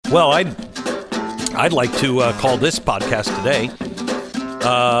Well, I'd like to call this podcast today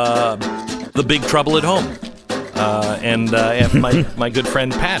The Big Trouble at Home. And I have my good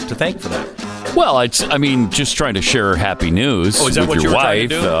friend Pat to thank for that. Well, just trying to share happy news with your wife.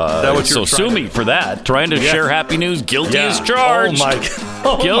 Sue me for that. Trying to share happy news. Guilty as charged.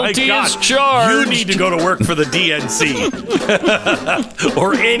 Guilty as charged. You need to go to work for the DNC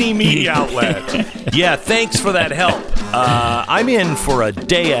or any media outlet. Yeah, thanks for that help. I'm in for a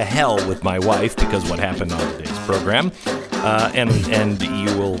day of hell with my wife because what happened on today's program, and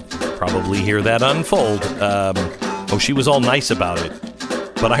you will probably hear that unfold. She was all nice about it.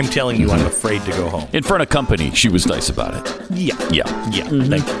 But I'm telling you, I'm afraid to go home. In front of company, she was nice about it. Yeah.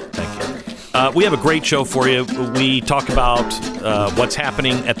 Mm-hmm. Thank you. We have a great show for you. We talk about what's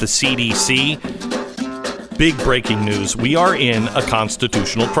happening at the CDC. Big breaking news. We are in a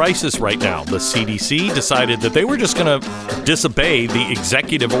constitutional crisis right now. The CDC decided that they were just going to disobey the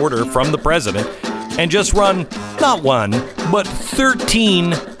executive order from the president and just run not one, but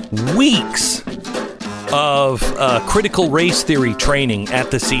 13 weeks of critical race theory training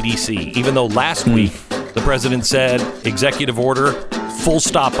at the CDC, even though last week the president said executive order, full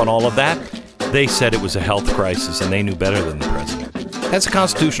stop on all of that. They said it was a health crisis and they knew better than the president. That's a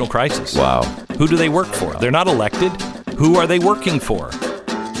constitutional crisis. Wow. Who do they work for? They're not elected. Who are they working for?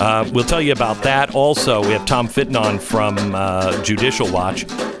 We'll tell you about that. Also, we have Tom Fitton on from Judicial Watch.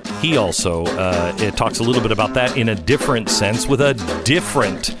 He also talks a little bit about that in a different sense with a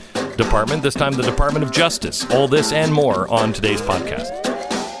different department, this time the Department of Justice. All this and more on today's podcast.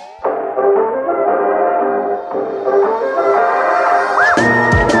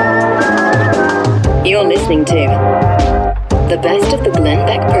 You're listening to the best of the Glenn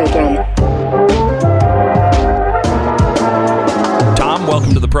Beck program. Tom,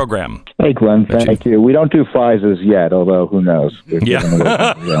 welcome to the program. Hey, Glenn. Thank you. We don't do FISAs yet, although who knows?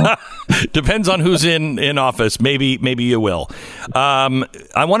 Yeah. Depends on who's in office. Maybe you will.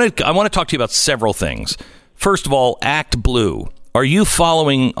 I want to talk to you about several things. First of all, Act Blue. Are you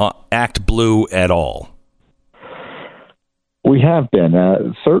following Act Blue at all? We have been.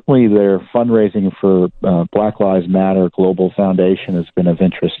 Certainly their fundraising for Black Lives Matter Global Foundation has been of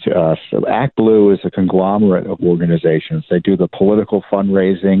interest to us. So Act Blue is a conglomerate of organizations. They do the political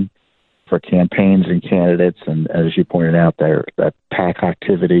fundraising for campaigns and candidates, and as you pointed out, that PAC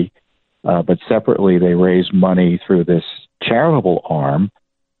activity. But separately, they raise money through this charitable arm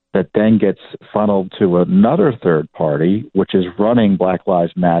that then gets funneled to another third party, which is running Black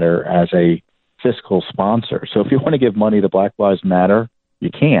Lives Matter as a fiscal sponsor. So if you want to give money to Black Lives Matter,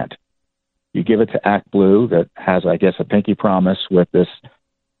 you can't. You give it to Act Blue that has, I guess, a pinky promise with this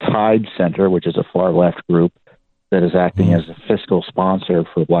Tide Center, which is a far-left group that is acting as a fiscal sponsor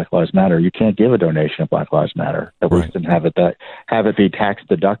for Black Lives Matter. You can't give a donation to Black Lives Matter, at least, and have it be tax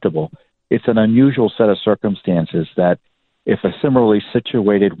deductible. It's an unusual set of circumstances that if a similarly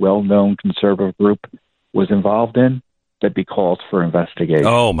situated, well-known conservative group was involved in, that'd be calls for investigation.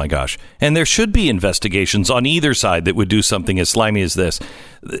 Oh, my gosh. And there should be investigations on either side that would do something as slimy as this.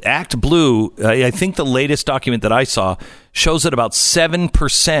 Act Blue, I think the latest document that I saw shows that about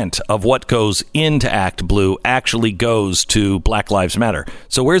 7% of what goes into Act Blue actually goes to Black Lives Matter.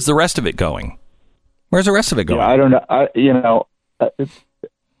 So where's the rest of it going? Where's the rest of it going? Yeah, I don't know.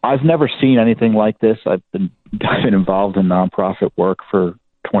 I've never seen anything like this. I've been involved in nonprofit work for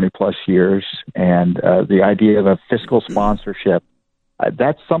 20 plus years, and the idea of a fiscal sponsorship,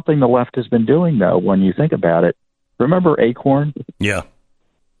 that's something the left has been doing, though, when you think about it. Remember Acorn? Yeah.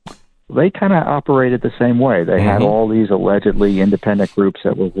 They kind of operated the same way. They had all these allegedly independent groups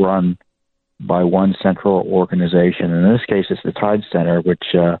that were run by one central organization. And in this case, it's the Tide Center,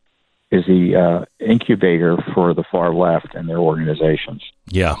 which is the incubator for the far left and their organizations.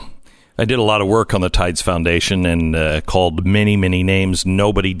 Yeah. I did a lot of work on the Tides Foundation and called many, many names.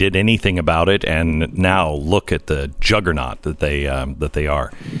 Nobody did anything about it, and now look at the juggernaut that they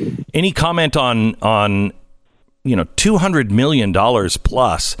are. Any comment on $200 million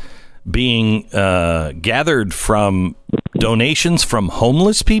plus being gathered from donations from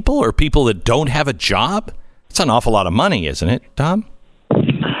homeless people or people that don't have a job? It's an awful lot of money, isn't it, Tom?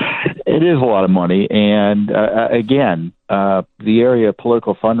 It is a lot of money, and again, the area of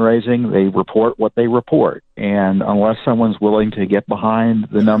political fundraising, they report what they report, and unless someone's willing to get behind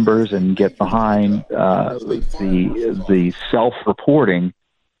the numbers and get behind the self-reporting,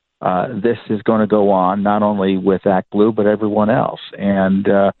 this is going to go on not only with Act Blue but everyone else. And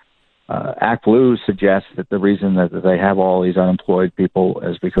Act Blue suggests that the reason that they have all these unemployed people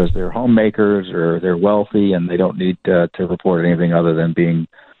is because they're homemakers or they're wealthy and they don't need to report anything other than being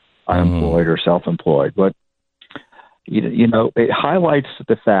unemployed or self-employed. But, it highlights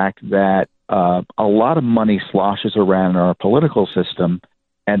the fact that a lot of money sloshes around in our political system.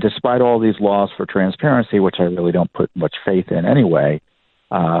 And despite all these laws for transparency, which I really don't put much faith in anyway,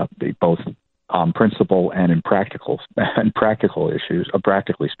 both on principle and in practical issues,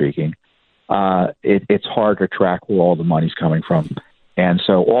 practically speaking, it's hard to track where all the money's coming from. And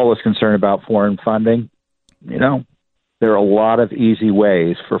so all this concern about foreign funding, there are a lot of easy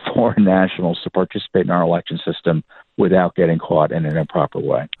ways for foreign nationals to participate in our election system without getting caught in an improper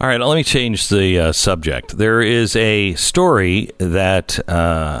way. All right, let me change the subject. There is a story that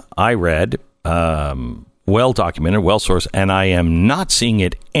I read, well documented, well sourced, and I am not seeing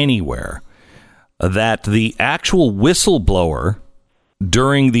it anywhere, that the actual whistleblower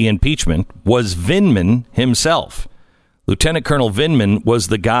during the impeachment was Vindman himself. Lieutenant Colonel Vindman was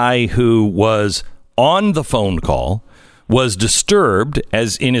the guy who was on the phone call, was disturbed,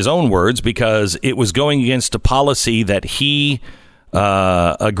 as in his own words, because it was going against a policy that he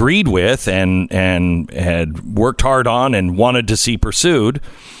agreed with and had worked hard on and wanted to see pursued.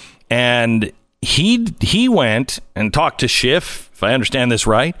 And he went and talked to Schiff, if I understand this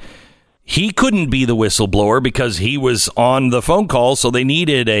right. He couldn't be the whistleblower because he was on the phone call, so they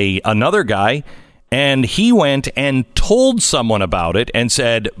needed another guy. And he went and told someone about it and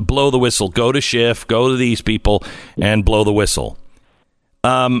said, blow the whistle, go to Schiff, go to these people and blow the whistle. Do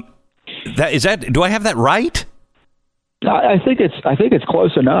I have that right? I think it's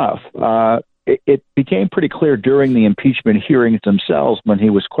close enough. It became pretty clear during the impeachment hearings themselves when he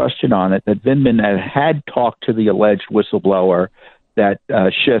was questioned on it that Vindman had talked to the alleged whistleblower that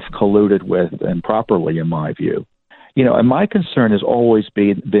Schiff colluded with improperly, in my view. And my concern has always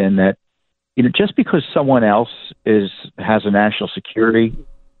been that, just because someone else has a national security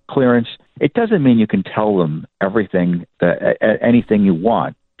clearance, it doesn't mean you can tell them everything, anything you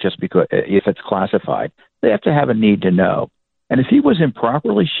want, just because if it's classified. They have to have a need to know. And if he was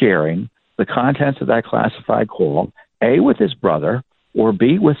improperly sharing the contents of that classified call, A, with his brother, or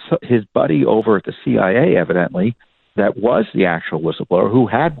B, with his buddy over at the CIA, evidently, that was the actual whistleblower who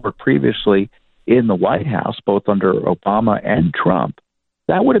had worked previously in the White House, both under Obama and Trump,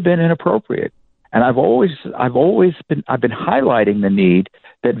 that would have been inappropriate. And I've been highlighting the need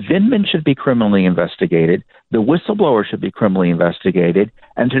that Vindman should be criminally investigated, the whistleblower should be criminally investigated,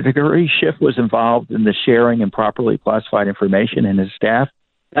 and to the degree Schiff was involved in the sharing and properly classified information in his staff,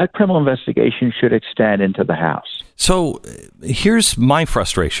 that criminal investigation should extend into the House. So here's my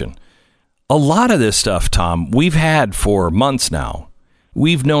frustration. A lot of this stuff, Tom, we've had for months now.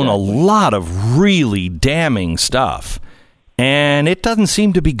 We've known a lot of really damning stuff. And it doesn't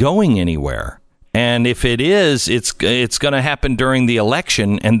seem to be going anywhere. And if it is, it's going to happen during the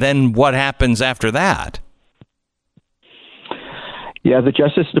election. And then what happens after that? Yeah, the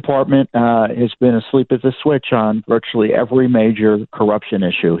Justice Department has been asleep as a switch on virtually every major corruption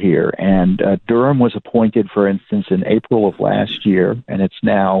issue here. And Durham was appointed, for instance, in April of last year. And it's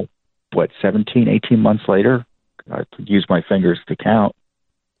now, 17, 18 months later? I could use my fingers to count.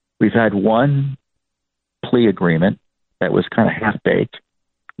 We've had one plea agreement that was kind of half-baked.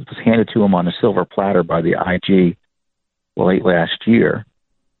 It was handed to him on a silver platter by the IG late last year.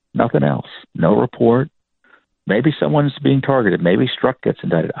 Nothing else. No report. Maybe someone's being targeted. Maybe Strzok gets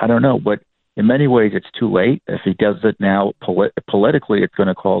indicted. I don't know. But in many ways, it's too late. If he does it now politically, it's going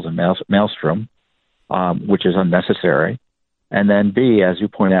to cause a maelstrom, which is unnecessary. And then B, as you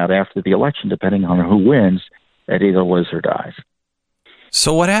point out, after the election, depending on who wins, it either lives or dies.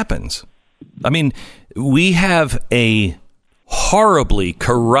 So what happens? I mean, we have a horribly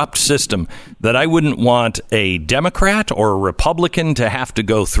corrupt system that I wouldn't want a Democrat or a Republican to have to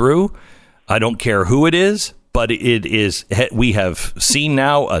go through. I don't care who it is, but it is. We have seen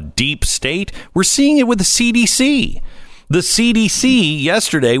now a deep state. We're seeing it with the CDC. The CDC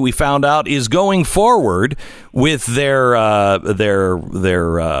yesterday, we found out, is going forward with their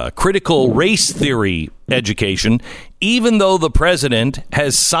critical race theory education, even though the president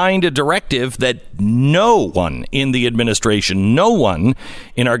has signed a directive that no one in the administration, no one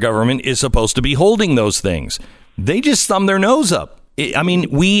in our government is supposed to be holding those things. They just thumb their nose up. I mean,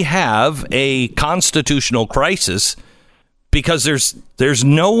 we have a constitutional crisis because there's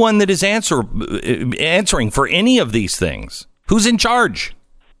no one that is answering for any of these things. Who's in charge?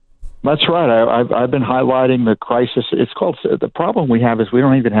 That's right. I've been highlighting the crisis. It's called, the problem we have is we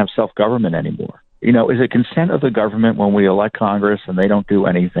don't even have self-government anymore. Is it consent of the government when we elect Congress and they don't do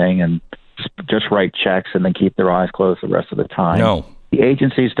anything and just write checks and then keep their eyes closed the rest of the time? No. The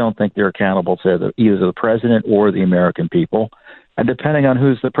agencies don't think they're accountable to either the president or the American people. And depending on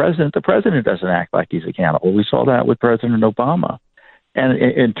who's the president doesn't act like he's accountable. We saw that with President Obama. And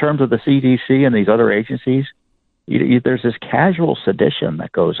in terms of the CDC and these other agencies, There's this casual sedition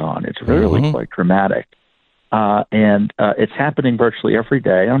that goes on. It's really quite dramatic. And it's happening virtually every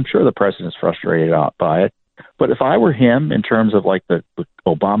day. I'm sure the president's frustrated out by it. But if I were him, in terms of like the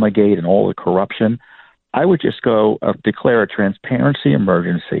Obamagate and all the corruption, I would just go declare a transparency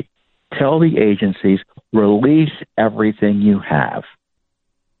emergency. Tell the agencies, release everything you have.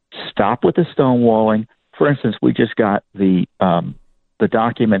 Stop with the stonewalling. For instance, we just got the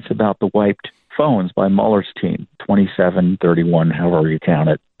documents about the wiped phones by Mueller's team, 27, 31, however you count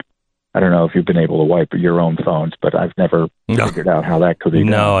it. I don't know if you've been able to wipe your own phones, but I've never figured out how that could be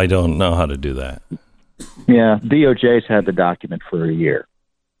done. No, I don't know how to do that. Yeah, DOJ's had the document for a year.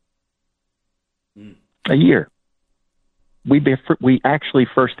 A year. We actually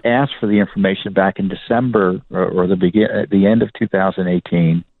first asked for the information back in December or the end of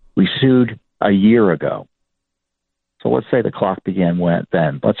 2018. We sued a year ago. So let's say the clock began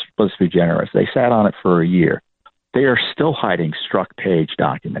then. Let's be generous. They sat on it for a year. They are still hiding struck page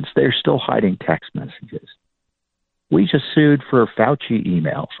documents. They're still hiding text messages. We just sued for Fauci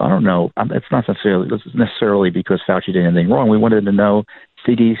emails. I don't know. It's not necessarily because Fauci did anything wrong. We wanted to know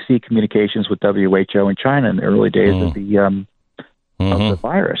CDC communications with WHO in China in the early days of the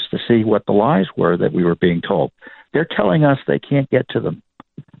virus to see what the lies were that we were being told. They're telling us they can't get to them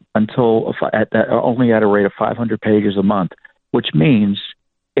until only at a rate of 500 pages a month, which means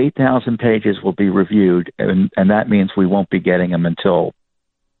 8,000 pages will be reviewed, and that means we won't be getting them until,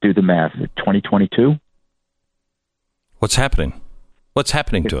 do the math, 2022? What's happening? What's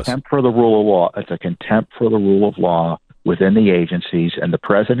happening to us? Contempt for the rule of law. It's a contempt for the rule of law within the agencies, and the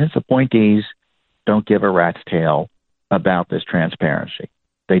president's appointees don't give a rat's tail about this transparency.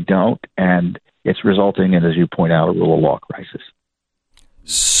 They don't, and it's resulting in, as you point out, a rule of law crisis.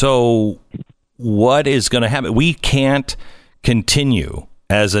 So what is going to happen? We can't continue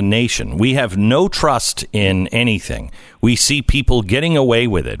as a nation. We have no trust in anything. We see people getting away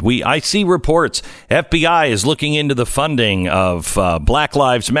with it. I see reports. FBI is looking into the funding of Black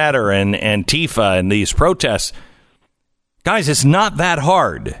Lives Matter and Antifa and these protests. Guys, it's not that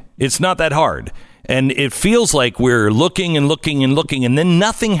hard. It's not that hard. And it feels like we're looking and looking and looking, and then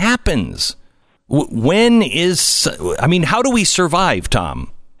nothing happens. How do we survive, Tom,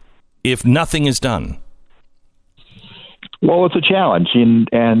 if nothing is done? Well, it's a challenge,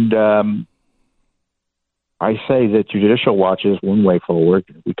 and I say that Judicial Watch is one way forward.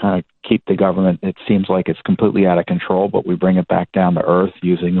 We kind of keep the government, it seems like it's completely out of control, but we bring it back down to earth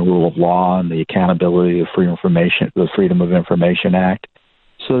using the rule of law and the accountability of the Freedom of Information Act.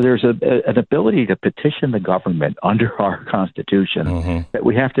 So there's an ability to petition the government under our Constitution that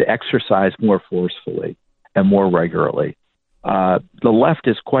we have to exercise more forcefully and more regularly. The left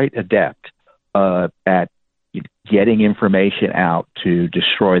is quite adept at getting information out to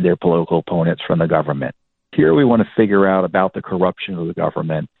destroy their political opponents from the government. Here we want to figure out about the corruption of the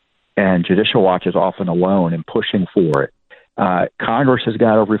government, and Judicial Watch is often alone in pushing for it. Congress has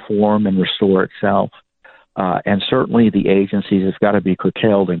got to reform and restore itself. And certainly the agencies have got to be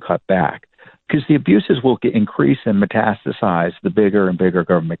curtailed and cut back, because the abuses will increase and metastasize the bigger and bigger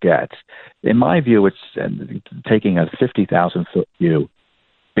government gets. In my view, it's taking a 50,000-foot view.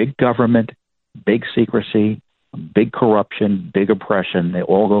 Big government, big secrecy, big corruption, big oppression, they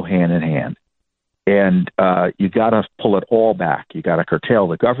all go hand in hand. And you got to pull it all back. You got to curtail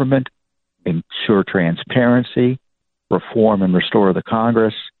the government, ensure transparency, reform and restore the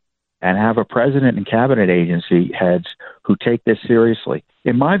Congress, and have a president and cabinet agency heads who take this seriously.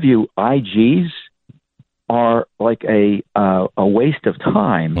 In my view, IGs are like a waste of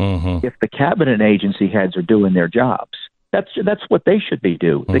time if the cabinet agency heads are doing their jobs. That's what they should be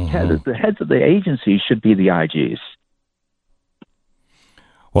doing. The heads of the agencies should be the IGs.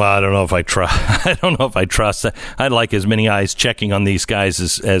 Well, I don't know if I trust that. I'd like as many eyes checking on these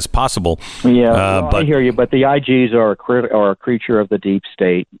guys as possible. Yeah, I hear you. But the IGs are a creature of the deep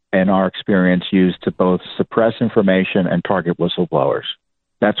state, and our experience used to both suppress information and target whistleblowers.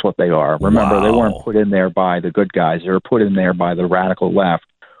 That's what they are. Remember, They weren't put in there by the good guys. They were put in there by the radical left,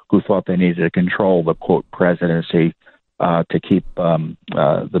 who thought they needed to control the, quote, presidency to keep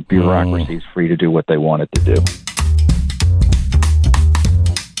the bureaucracies free to do what they wanted to do.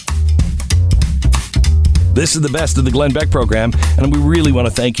 This is the best of the Glenn Beck program, and we really want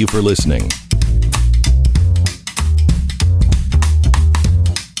to thank you for listening.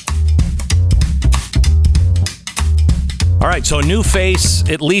 All right, so a new face,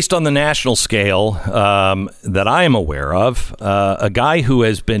 at least on the national scale, that I am aware of, a guy who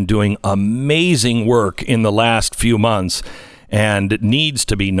has been doing amazing work in the last few months and needs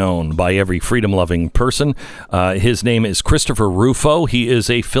to be known by every freedom-loving person. His name is Christopher Rufo. He is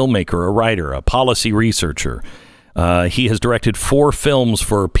a filmmaker, a writer, a policy researcher. He has directed 4 films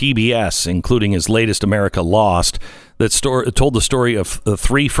for PBS, including his latest, America Lost, that told the story of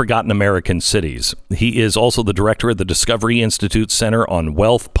 3 forgotten American cities. He is also the director of the Discovery Institute Center on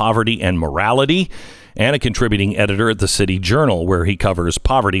Wealth, Poverty, and Morality, and a contributing editor at the City Journal, where he covers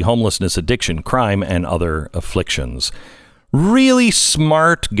poverty, homelessness, addiction, crime, and other afflictions. Really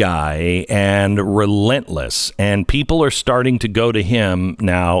smart guy and relentless. And people are starting to go to him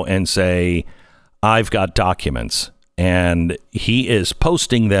now and say, I've got documents, and he is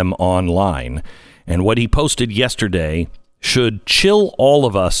posting them online. And what he posted yesterday should chill all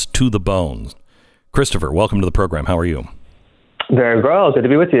of us to the bones. Christopher, welcome to the program. How are you? Very well. Good to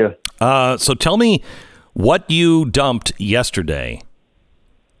be with you. So tell me what you dumped yesterday.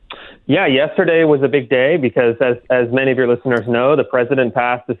 Yeah, yesterday was a big day because, as many of your listeners know, the president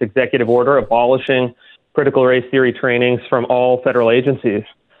passed this executive order abolishing critical race theory trainings from all federal agencies.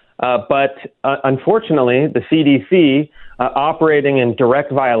 But unfortunately, the CDC, operating in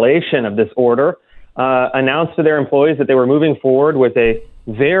direct violation of this order, announced to their employees that they were moving forward with a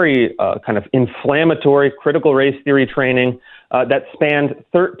very kind of inflammatory critical race theory training that spanned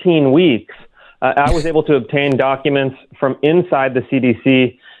 13 weeks. I was able to obtain documents from inside the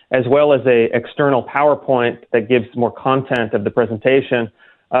CDC, as well as a external PowerPoint that gives more content of the presentation.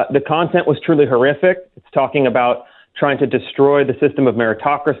 The content was truly horrific. It's talking about trying to destroy the system of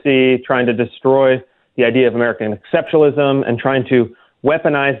meritocracy, trying to destroy the idea of American exceptionalism, and trying to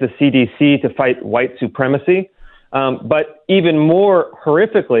weaponize the CDC to fight white supremacy. But even more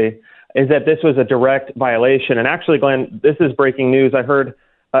horrifically is that this was a direct violation. And actually, Glenn, this is breaking news. I heard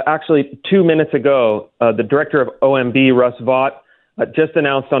actually 2 minutes ago, the director of OMB, Russ Vought, just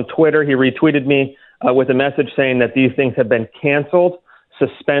announced on Twitter, he retweeted me with a message saying that these things have been canceled,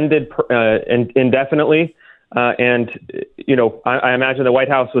 suspended indefinitely. And, you know, I imagine the White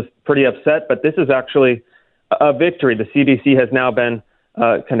House was pretty upset, but this is actually a victory. The CDC has now been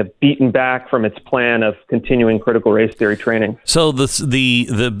kind of beaten back from its plan of continuing critical race theory training. So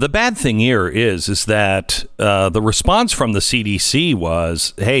the bad thing here is that the response from the CDC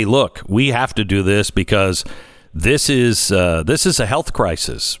was, hey, look, we have to do this because this is a health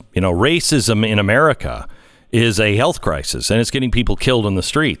crisis. You know, racism in America is a health crisis, and it's getting people killed in the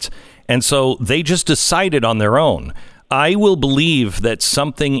streets. And so they just decided on their own. I will believe that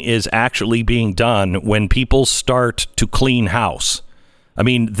something is actually being done when people start to clean house. I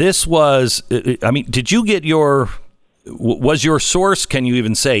mean, did you get was your source, can you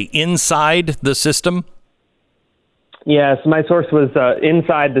even say, inside the system? Yes, my source was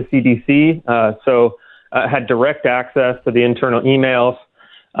inside the CDC, so I had direct access to the internal emails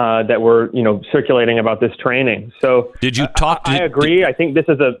that were, circulating about this training. So did you talk to? I agree. I think this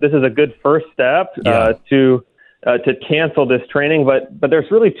is a good first step to cancel this training. But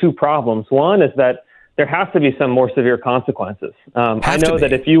there's really 2 problems. One is that there has to be some more severe consequences. I know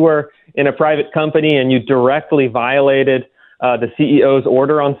that if you were in a private company and you directly violated the CEO's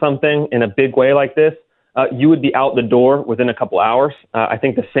order on something in a big way like this, you would be out the door within a couple hours. I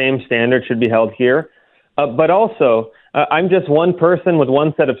think the same standard should be held here. But also, I'm just one person with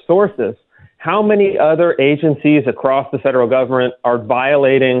one set of sources. How many other agencies across the federal government are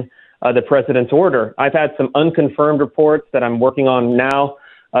violating the president's order? I've had some unconfirmed reports that I'm working on now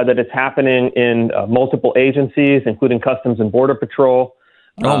that it's happening in multiple agencies, including Customs and Border Patrol.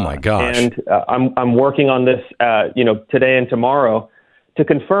 Oh my gosh! And I'm working on this, today and tomorrow to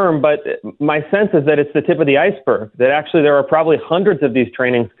confirm. But my sense is that it's the tip of the iceberg. That actually there are probably hundreds of these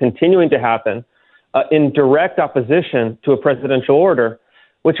trainings continuing to happen in direct opposition to a presidential order,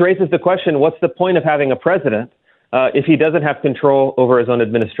 which raises the question: what's the point of having a president if he doesn't have control over his own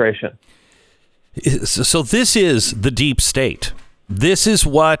administration? So this is the deep state. This is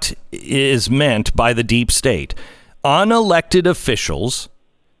what is meant by the deep state. Unelected officials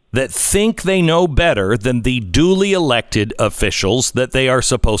that think they know better than the duly elected officials that they are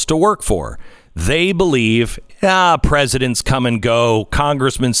supposed to work for. They believe, presidents come and go,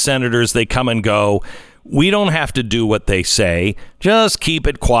 congressmen, senators, they come and go. We don't have to do what they say. Just keep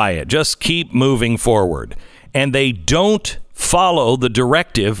it quiet. Just keep moving forward. And they don't follow the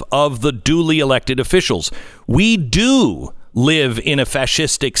directive of the duly elected officials. We do live in a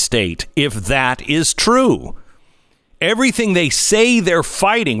fascistic state, if that is true. Everything they say they're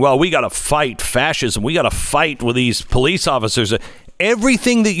fighting, well, we got to fight fascism. We got to fight with these police officers.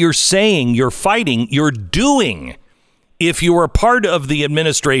 Everything that you're saying you're fighting, you're doing if you are part of the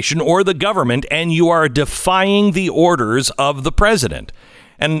administration or the government and you are defying the orders of the president.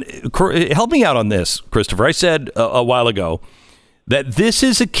 And help me out on this, Christopher. I said a while ago that this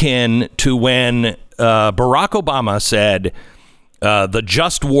is akin to when Barack Obama said the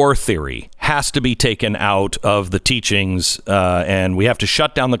just war theory has to be taken out of the teachings, and we have to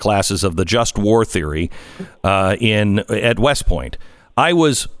shut down the classes of the just war theory at West Point. I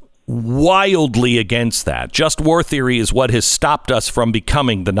was wildly against that. Just war theory is what has stopped us from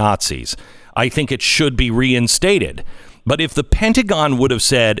becoming the Nazis. I think it should be reinstated. But if the Pentagon would have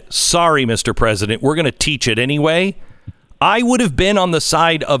said, sorry, Mr. President, we're going to teach it anyway, I would have been on the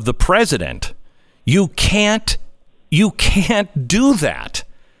side of the president. You can't do that.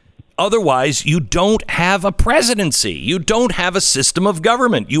 Otherwise, you don't have a presidency. You don't have a system of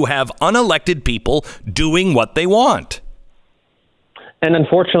government. You have unelected people doing what they want. And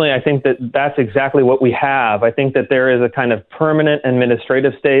unfortunately, I think that that's exactly what we have. I think that there is a kind of permanent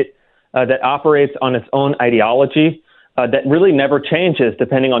administrative state that operates on its own ideology that really never changes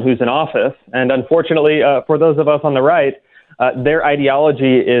depending on who's in office. And unfortunately, for those of us on the right, their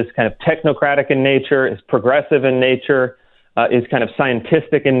ideology is kind of technocratic in nature, is progressive in nature, is kind of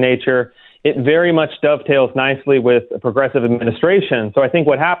scientific in nature. It very much dovetails nicely with a progressive administration. So I think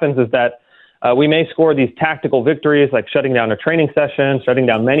what happens is that we may score these tactical victories like shutting down a training session, shutting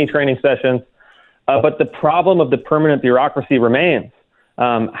down many training sessions, but the problem of the permanent bureaucracy remains.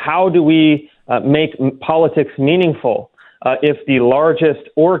 How do we make politics meaningful if the largest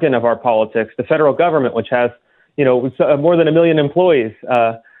organ of our politics, the federal government, which has more than 1 million employees,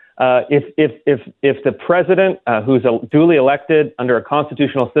 if the president, who's duly elected under a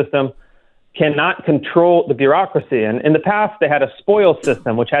constitutional system, cannot control the bureaucracy? And in the past, they had a spoils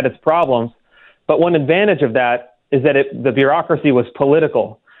system, which had its problems. But one advantage of that is that the bureaucracy was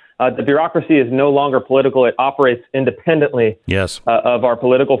political. The bureaucracy is no longer political. It operates independently of our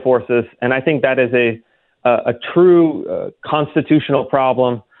political forces. And I think that is a true constitutional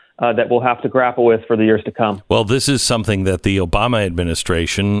problem that we'll have to grapple with for the years to come. Well, this is something that the Obama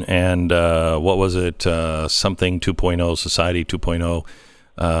administration and something 2.0, Society 2.0,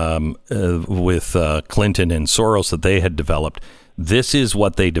 with Clinton and Soros that they had developed. This is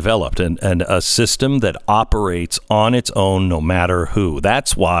what they developed, and a system that operates on its own no matter who.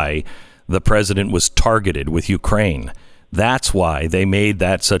 That's why the president was targeted with Ukraine. That's why they made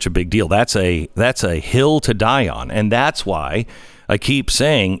that such a big deal. That's a hill to die on. And that's why I keep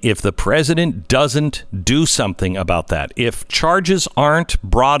saying, if the president doesn't do something about that, if charges aren't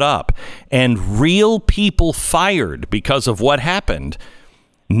brought up and real people fired because of what happened,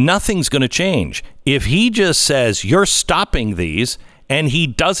 nothing's going to change. If he just says, you're stopping these, and he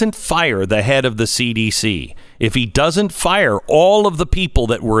doesn't fire the head of the CDC, if he doesn't fire all of the people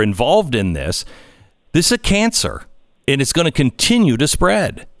that were involved in this is a cancer, and it's going to continue to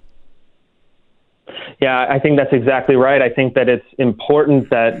spread. Yeah, I think that's exactly right. I think that it's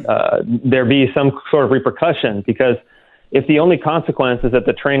important that there be some sort of repercussion, because if the only consequence is that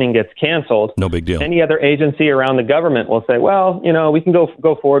the training gets canceled, no big deal. Any other agency around the government will say, well, we can go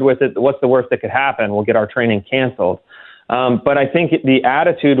forward with it. What's the worst that could happen? We'll get our training canceled. But I think the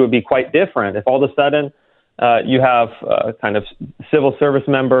attitude would be quite different if all of a sudden you have kind of civil service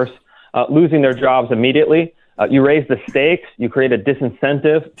members losing their jobs immediately. You raise the stakes. You create a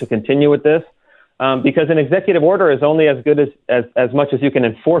disincentive to continue with this, because an executive order is only as good as much as you can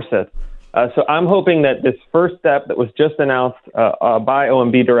enforce it. So I'm hoping that this first step that was just announced by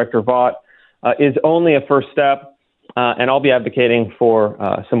OMB Director Vaught is only a first step, and I'll be advocating for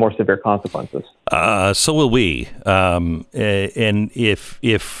some more severe consequences. So will we. And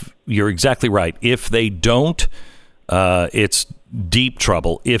if you're exactly right, if they don't, it's deep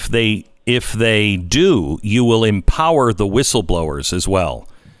trouble. If they do, you will empower the whistleblowers as well.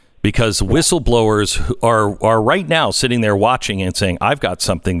 Because whistleblowers are right now sitting there watching and saying, I've got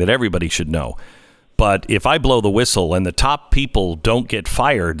something that everybody should know. But if I blow the whistle and the top people don't get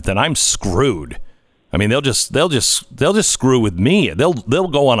fired, then I'm screwed. I mean, they'll just screw with me. They'll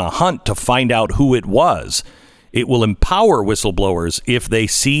go on a hunt to find out who it was. It will empower whistleblowers if they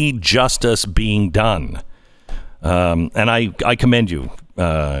see justice being done. And I commend you,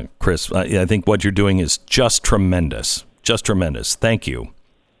 Chris. I think what you're doing is just tremendous. Just tremendous. Thank you.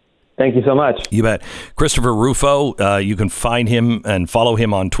 Thank you so much. You bet. Christopher Rufo, you can find him and follow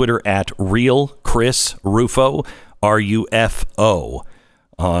him on Twitter at RealChrisRufo, RUFO,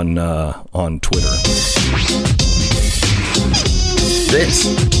 on Twitter. This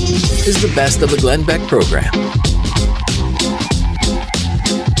is the Best of the Glenn Beck program.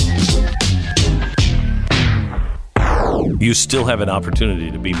 You still have an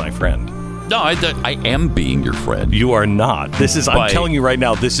opportunity to be my friend. No, I am being your friend. You are not. I'm telling you right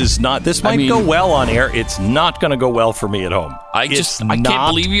now, this is not. This might go well on air. It's not going to go well for me at home. I can't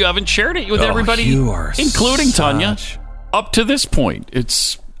believe you haven't shared it with everybody, including Tanya, up to this point.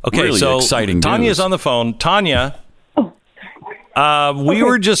 It's really exciting. Tanya's on the phone. Tanya. We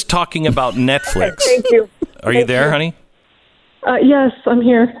were just talking about Netflix. Thank you. Are you there, honey? Yes, I'm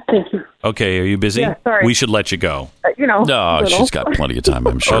here. Thank you. Okay, are you busy? Yeah, sorry. We should let you go. No, she's got plenty of time,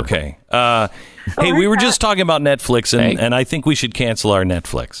 I'm sure. Okay. Hey, we were just talking about Netflix, and I think we should cancel our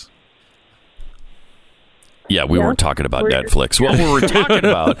Netflix. Yeah, we weren't talking about Netflix. What we were talking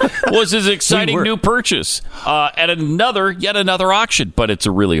about was his exciting new purchase at yet another auction, but it's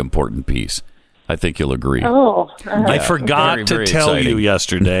a really important piece. I think you'll agree. I forgot to tell you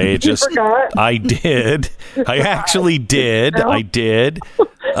yesterday. You forgot? I did. I actually did. No? I did.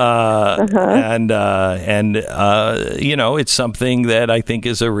 And it's something that I think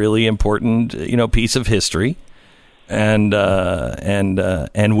is a really important, piece of history. And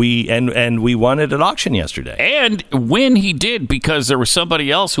we won it at auction yesterday. And when he did, because there was somebody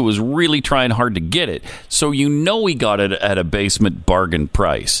else who was really trying hard to get it, so we got it at a basement bargain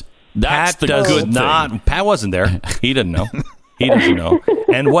price. That's the good thing. Pat wasn't there. He didn't know. He doesn't know.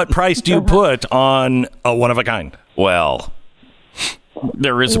 And what price do you put on a one of a kind? Well,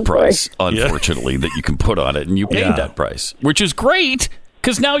 there is a price, unfortunately, that you can put on it, and you paid that price, which is great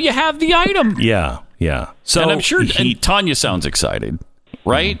because now you have the item. Yeah. So, and I'm sure Tanya sounds excited,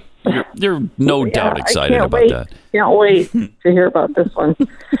 right? You're no doubt excited about that. Can't wait to hear about this one.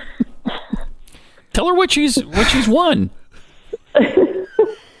 Tell her what she's won.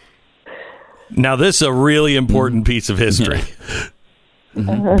 Now, this is a really important piece of history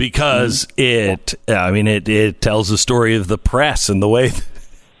because it tells the story of the press and the way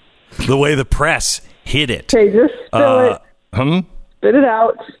the press hid it. Okay, just spill it. Spit it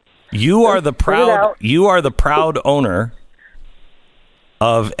out. You are the proud owner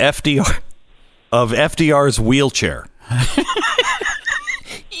of FDR's wheelchair.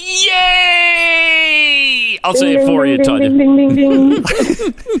 Yay! I'll say it for you, Tanya. Ding, ding, ding.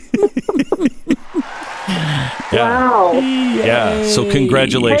 Wow. Yeah. So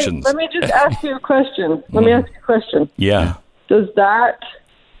congratulations. Hey, let me just ask you a question. Yeah.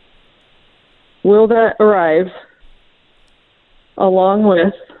 Will that arrive along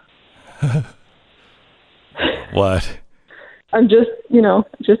with what? I'm just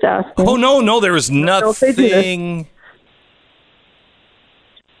asking. Oh, no, there was nothing.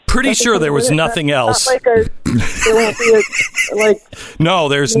 Pretty sure there was nothing else. No,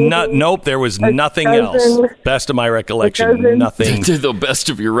 there's not. Nope, there was nothing else. Best of my recollection, nothing. To the best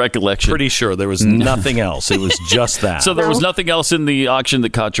of your recollection. Pretty sure there was nothing else. It was just that. So there was nothing else in the auction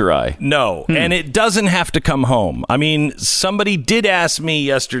that caught your eye? No, and it doesn't have to come home. I mean, somebody did ask me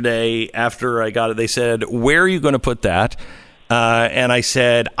yesterday after I got it. They said, "Where are you going to put that?" And I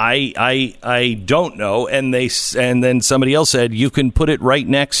said, I don't know. And then somebody else said, you can put it right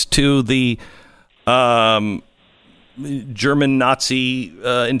next to the German Nazi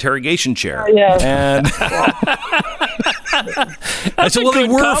interrogation chair. And I said, well, they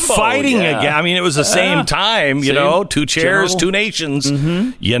were fighting again. I mean, it was the same time, two chairs, two nations,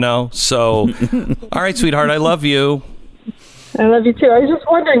 So, all right, sweetheart, I love you. I love you too. I was just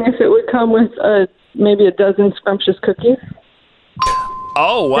wondering if it would come with maybe a dozen scrumptious cookies.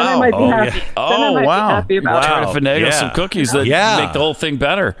 Oh, wow. Then I might be happy. Yeah. Oh, wow. Happy about Try to finagle some cookies that make the whole thing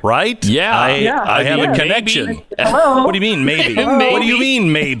better. Right? Yeah. I have a connection. What do you mean, maybe? What do you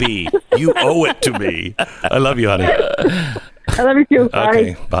mean, maybe? You owe it to me. I love you, honey. I love you too. Bye.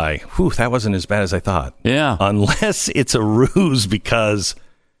 Okay, bye. Whew, that wasn't as bad as I thought. Yeah. Unless it's a ruse because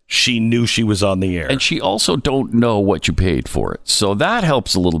she knew she was on the air. And she also don't know what you paid for it. So that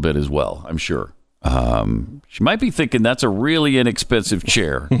helps a little bit as well, I'm sure. She might be thinking that's a really inexpensive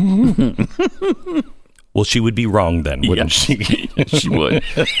chair. Well, she would be wrong then, wouldn't she? She would.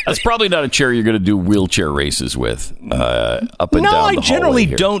 That's probably not a chair you're going to do wheelchair races with up and down the hallway. No, I generally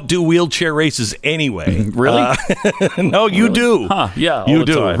don't do wheelchair races anyway. Really? No, you do. Huh, yeah, you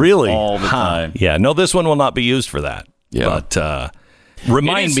do. Time. Really? All the time. Yeah, no, this one will not be used for that. Yeah. But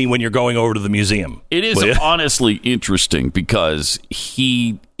remind me when you're going over to the museum. It is honestly interesting because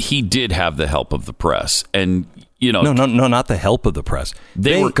he did have the help of the press. And, No, not the help of the press.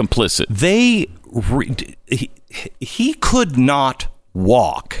 They were complicit. He could not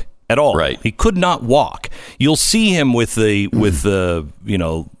walk at all. Right. He could not walk. You'll see him with the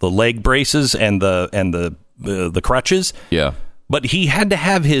leg braces and the crutches. Yeah. But he had to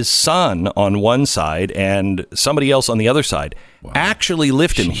have his son on one side and somebody else on the other side actually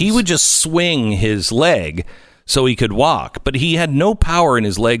lift him. He would just swing his leg so he could walk, but he had no power in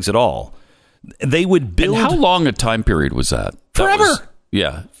his legs at all. They would build. And how long a time period was that? Forever.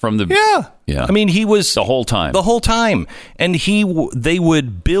 From the yeah. I mean, he was the whole time. And they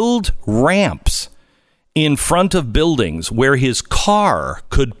would build ramps in front of buildings where his car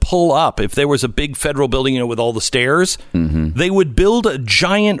could pull up. If there was a big federal building, with all the stairs, they would build a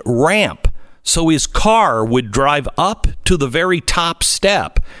giant ramp so his car would drive up to the very top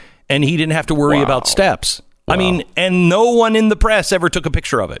step and he didn't have to worry about steps. Wow. I mean, and no one in the press ever took a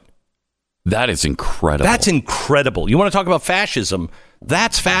picture of it. That is incredible. That's incredible. You want to talk about fascism?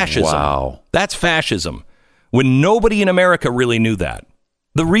 That's fascism. Wow. That's fascism. When nobody in America really knew that.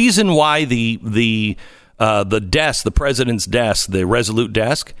 The reason why the desk, the president's desk, the Resolute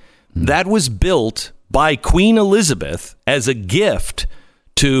desk, that was built by Queen Elizabeth as a gift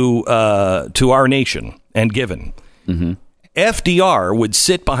to our nation and given. FDR would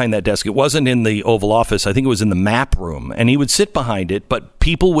sit behind that desk. It wasn't in the Oval Office. I think it was in the map room. And he would sit behind it, but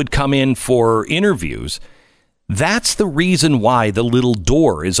people would come in for interviews. That's the reason why the little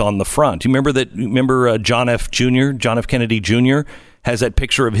door is on the front. You remember John F. Kennedy Jr. has that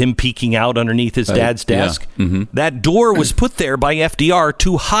picture of him peeking out underneath his dad's desk? Yeah. That door was put there by FDR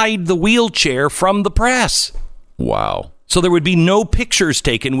to hide the wheelchair from the press. Wow. So there would be no pictures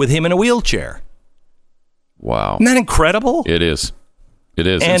taken with him in a wheelchair. Wow. Isn't that incredible? It is. It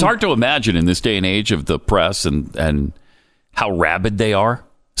is. And it's hard to imagine in this day and age of the press and how rabid they are,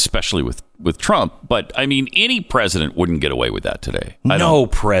 especially with Trump. But, I mean, any president wouldn't get away with that today. No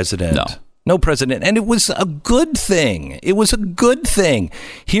president. No president. And it was a good thing. It was a good thing.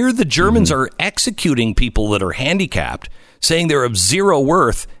 Here, the Germans are executing people that are handicapped, saying they're of zero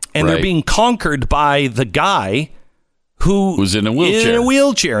worth, and they're being conquered by the guy who's in a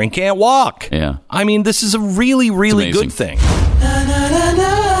wheelchair and can't walk. Yeah. I mean, this is a really, really good thing.